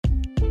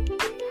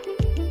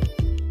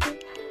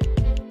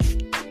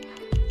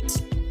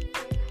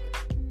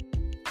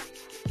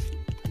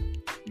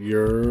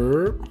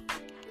Yer,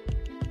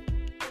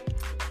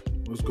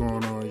 what's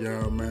going on,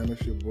 y'all, man?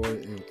 It's your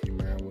boy Inky,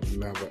 man, with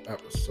another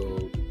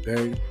episode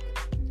today.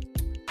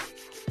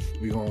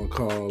 We gonna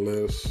call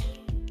this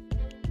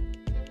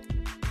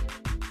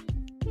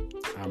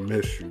I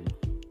Miss You.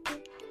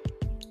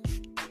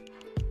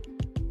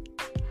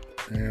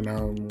 And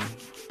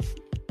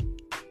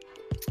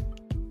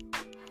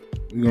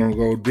we're gonna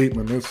go deep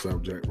in this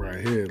subject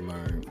right here,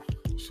 like,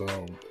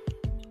 so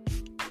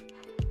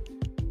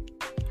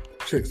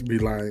chicks be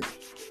like,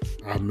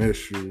 I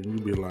miss you. You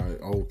be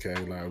like, okay,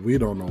 like, we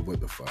don't know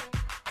what the fuck.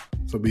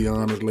 To be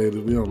honest,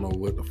 ladies, we don't know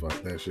what the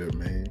fuck that shit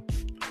mean.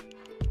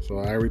 So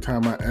every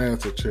time I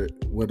ask a chick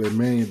what it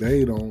mean,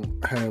 they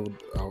don't have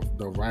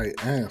the right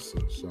answer.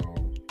 So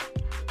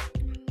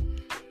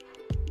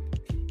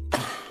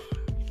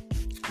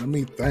let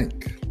me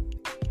think.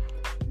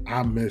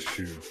 I miss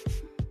you.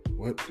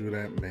 What do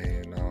that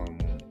mean?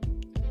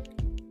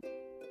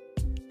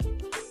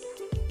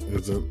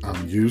 Is it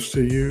I'm used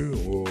to you,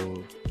 or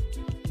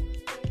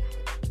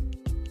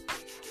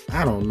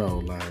I don't know,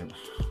 like,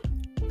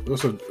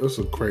 it's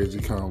a crazy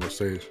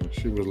conversation.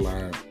 She was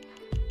like,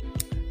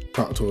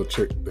 talked to a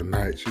chick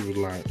tonight. She was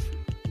like,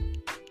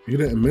 you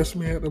didn't miss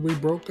me after we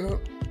broke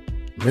up?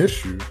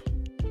 Miss you?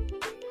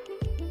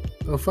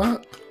 The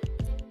fuck?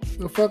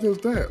 The fuck is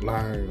that?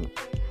 Like,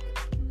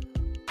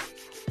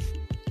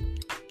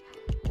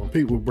 when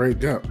people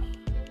break up,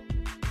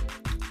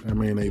 I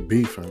mean, they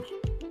beefing.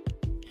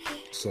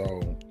 So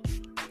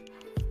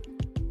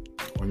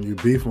when you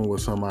beefing with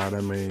somebody,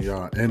 I mean,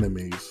 y'all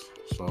enemies.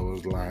 So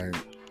it's like,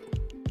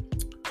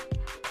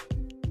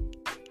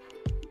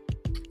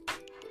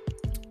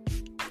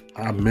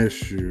 I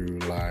miss you.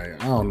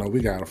 Like, I don't know. We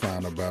gotta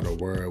find a better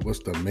word. What's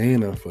the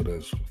meaning for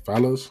this,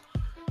 fellas?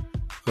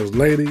 Because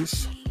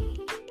ladies,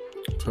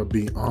 to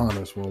be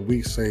honest, when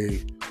we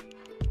say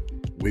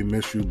we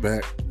miss you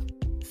back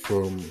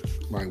from,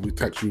 like, we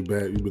text you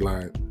back, you be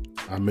like,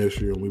 I miss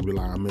you, and we be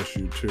like, I miss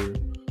you too.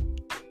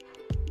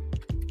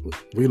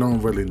 We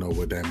don't really know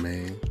what that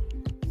means.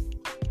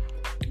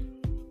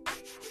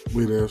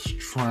 We just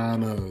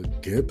trying to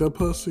get the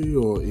pussy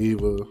or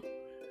either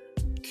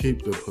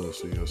keep the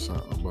pussy or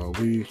something. But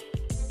we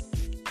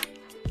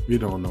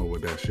don't know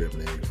what that shit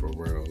means for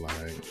real.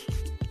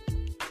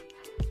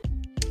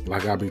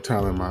 Like I be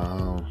telling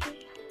my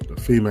the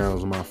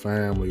females in my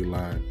family,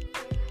 like,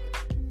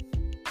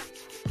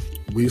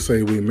 we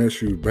say we miss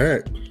you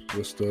back.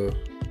 What's the,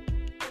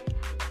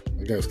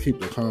 I guess, keep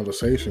the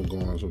conversation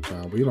going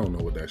sometimes. We don't know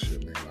what that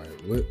shit mean.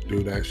 Like, what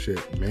do that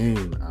shit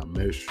mean? I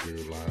miss you.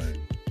 Like,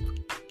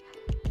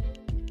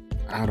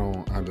 I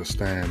don't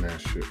understand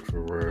that shit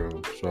for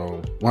real.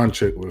 So one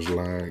chick was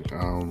like,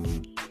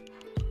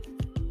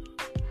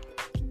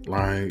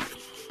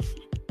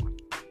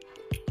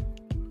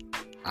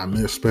 I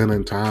miss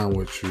spending time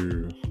with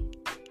you.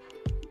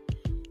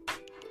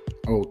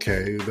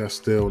 Okay, that's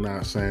still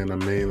not saying the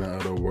meaning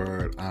of the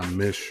word I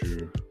miss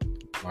you.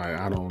 Like,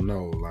 I don't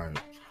know. Like,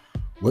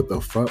 what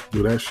the fuck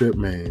do that shit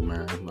mean,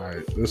 man?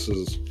 Like, this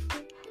is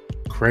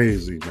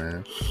crazy,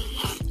 man.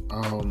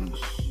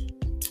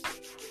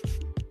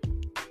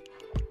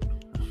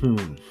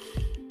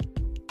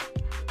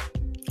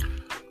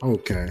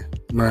 Okay.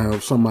 Now,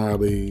 if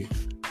somebody,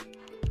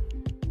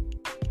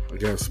 I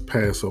guess,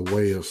 pass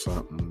away or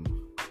something,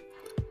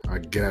 I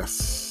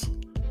guess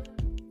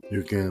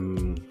you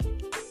can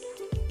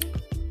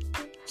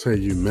say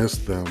you miss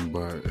them,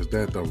 but is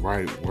that the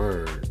right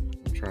word?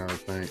 I'm trying to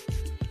think.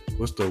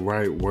 What's the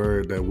right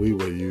word that we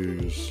would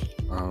use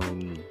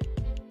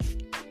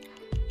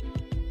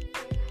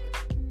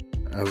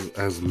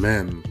as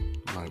men?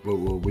 Like, what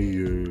would we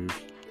use?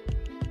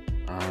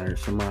 Alright,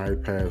 somebody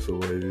pass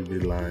away, you'd be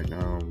like,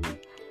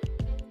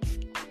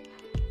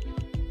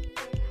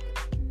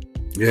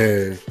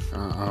 yeah,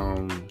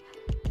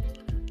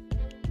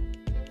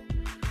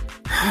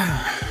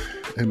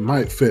 it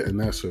might fit in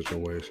that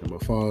situation.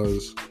 But as far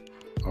as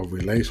a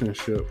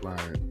relationship,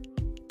 like,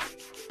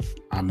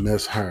 I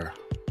miss her.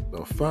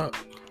 The fuck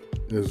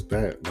is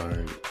that?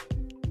 Like,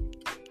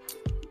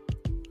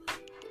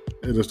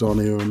 it just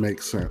don't even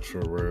make sense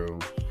for real.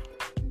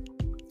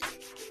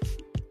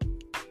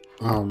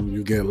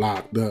 You get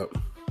locked up.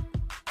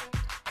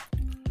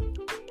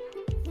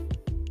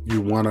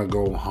 You want to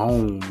go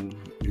home.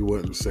 You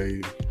wouldn't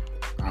say,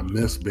 I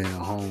miss being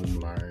home.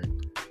 Like,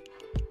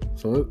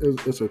 so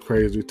it's a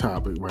crazy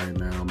topic right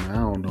now, man. I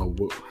don't know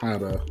how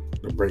to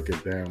break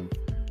it down.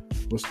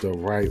 What's the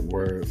right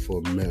word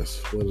for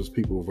miss? What is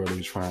people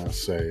really trying to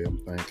say? I'm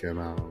thinking,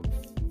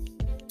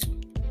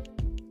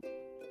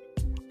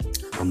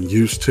 I'm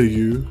used to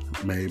you.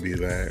 Maybe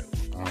that.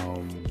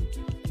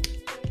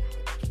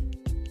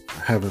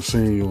 I haven't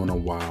seen you in a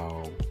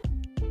while.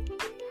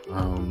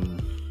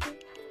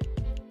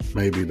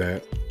 Maybe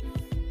that.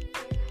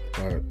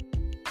 But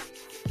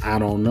I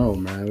don't know,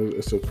 man.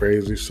 It's a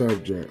crazy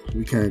subject.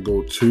 We can't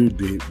go too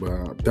deep, but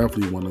I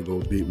definitely want to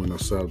go deep in the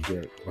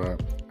subject.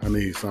 But I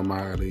need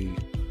somebody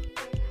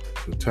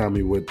to tell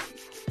me what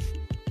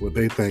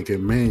they think it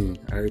means.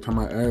 Every time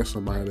I ask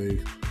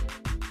somebody,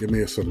 give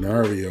me a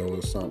scenario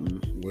or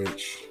something,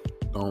 which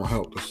don't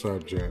help the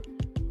subject.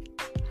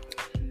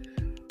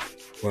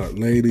 But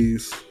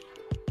ladies,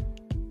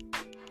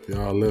 if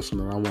y'all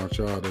listening, I want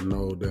y'all to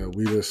know that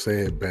we just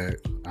said back,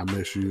 I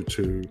miss you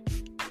too.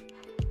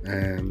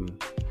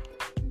 And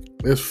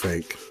it's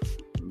fake.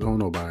 Don't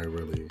nobody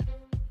really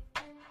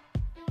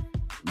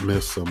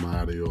miss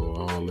somebody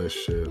or all this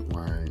shit.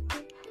 Like,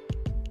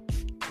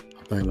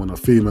 I think when a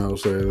female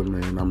says,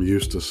 I'm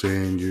used to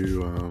seeing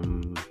you,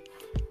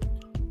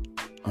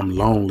 I'm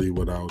lonely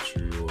without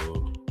you,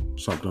 or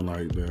something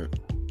like that.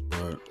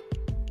 But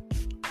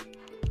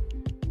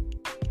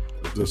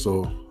it's just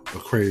a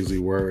crazy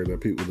word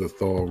that people just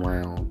throw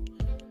around,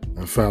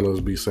 and fellas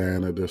be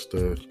saying it just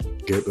to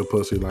get the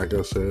pussy, like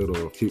I said,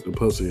 or keep the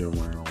pussy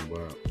around.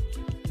 But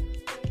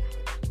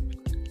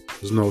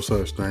there's no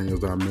such thing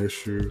as I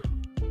miss you.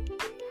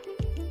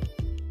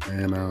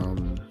 And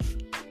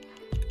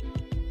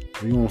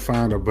we gonna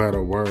find a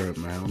better word,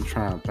 man. I'm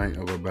trying to think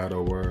of a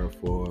better word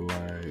for,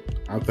 like,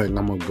 I think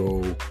I'm gonna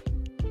go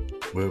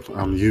with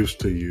I'm used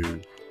to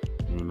you.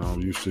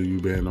 I'm used to you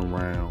being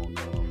around.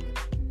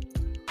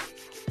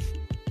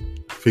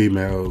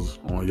 Females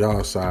on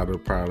y'all side will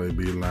probably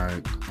be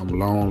like, I'm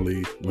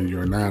lonely when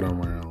you're not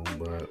around.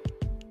 But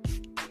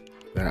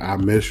that I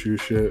miss you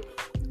shit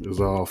is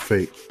all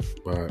fake.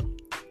 But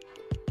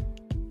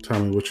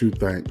tell me what you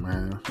think,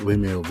 man. Leave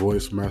me a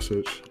voice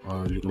message,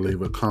 or you can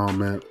leave a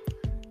comment.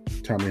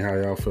 Tell me how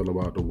y'all feel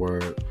about the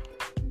word.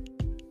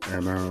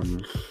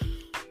 And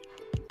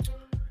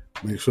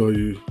make sure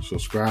you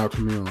subscribe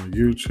to me on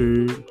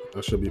YouTube.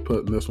 I should be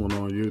putting this one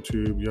on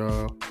YouTube,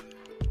 y'all.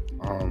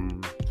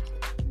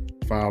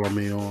 Follow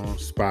me on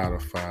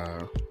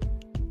Spotify.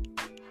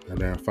 And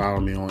then follow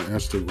me on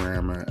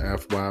Instagram at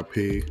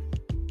FYP_Inky.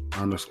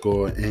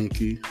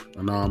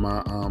 And all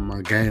my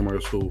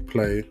gamers who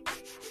play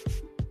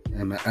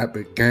in the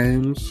Epic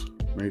Games,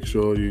 make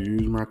sure you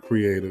use my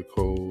creator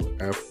code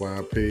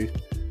FYP_Inky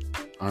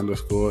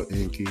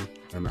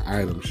in the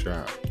item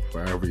shop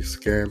for every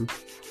skin,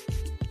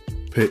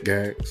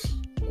 pickaxe,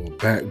 or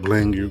back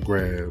bling you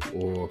grab,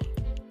 or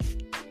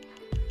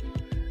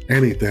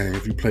anything.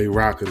 If you play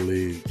Rocket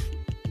League,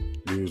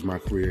 use my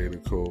creator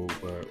code.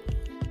 But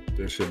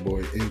this your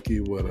boy Inky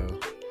with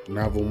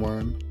another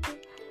one.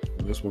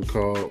 And this one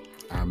called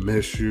I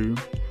Miss You.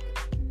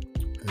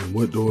 And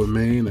what do it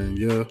mean in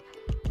your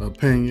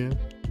opinion?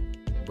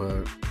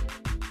 But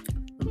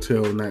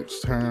until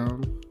next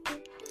time,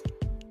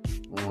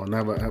 on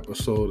another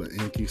episode of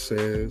Inky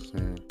Says,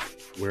 and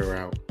we're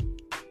out.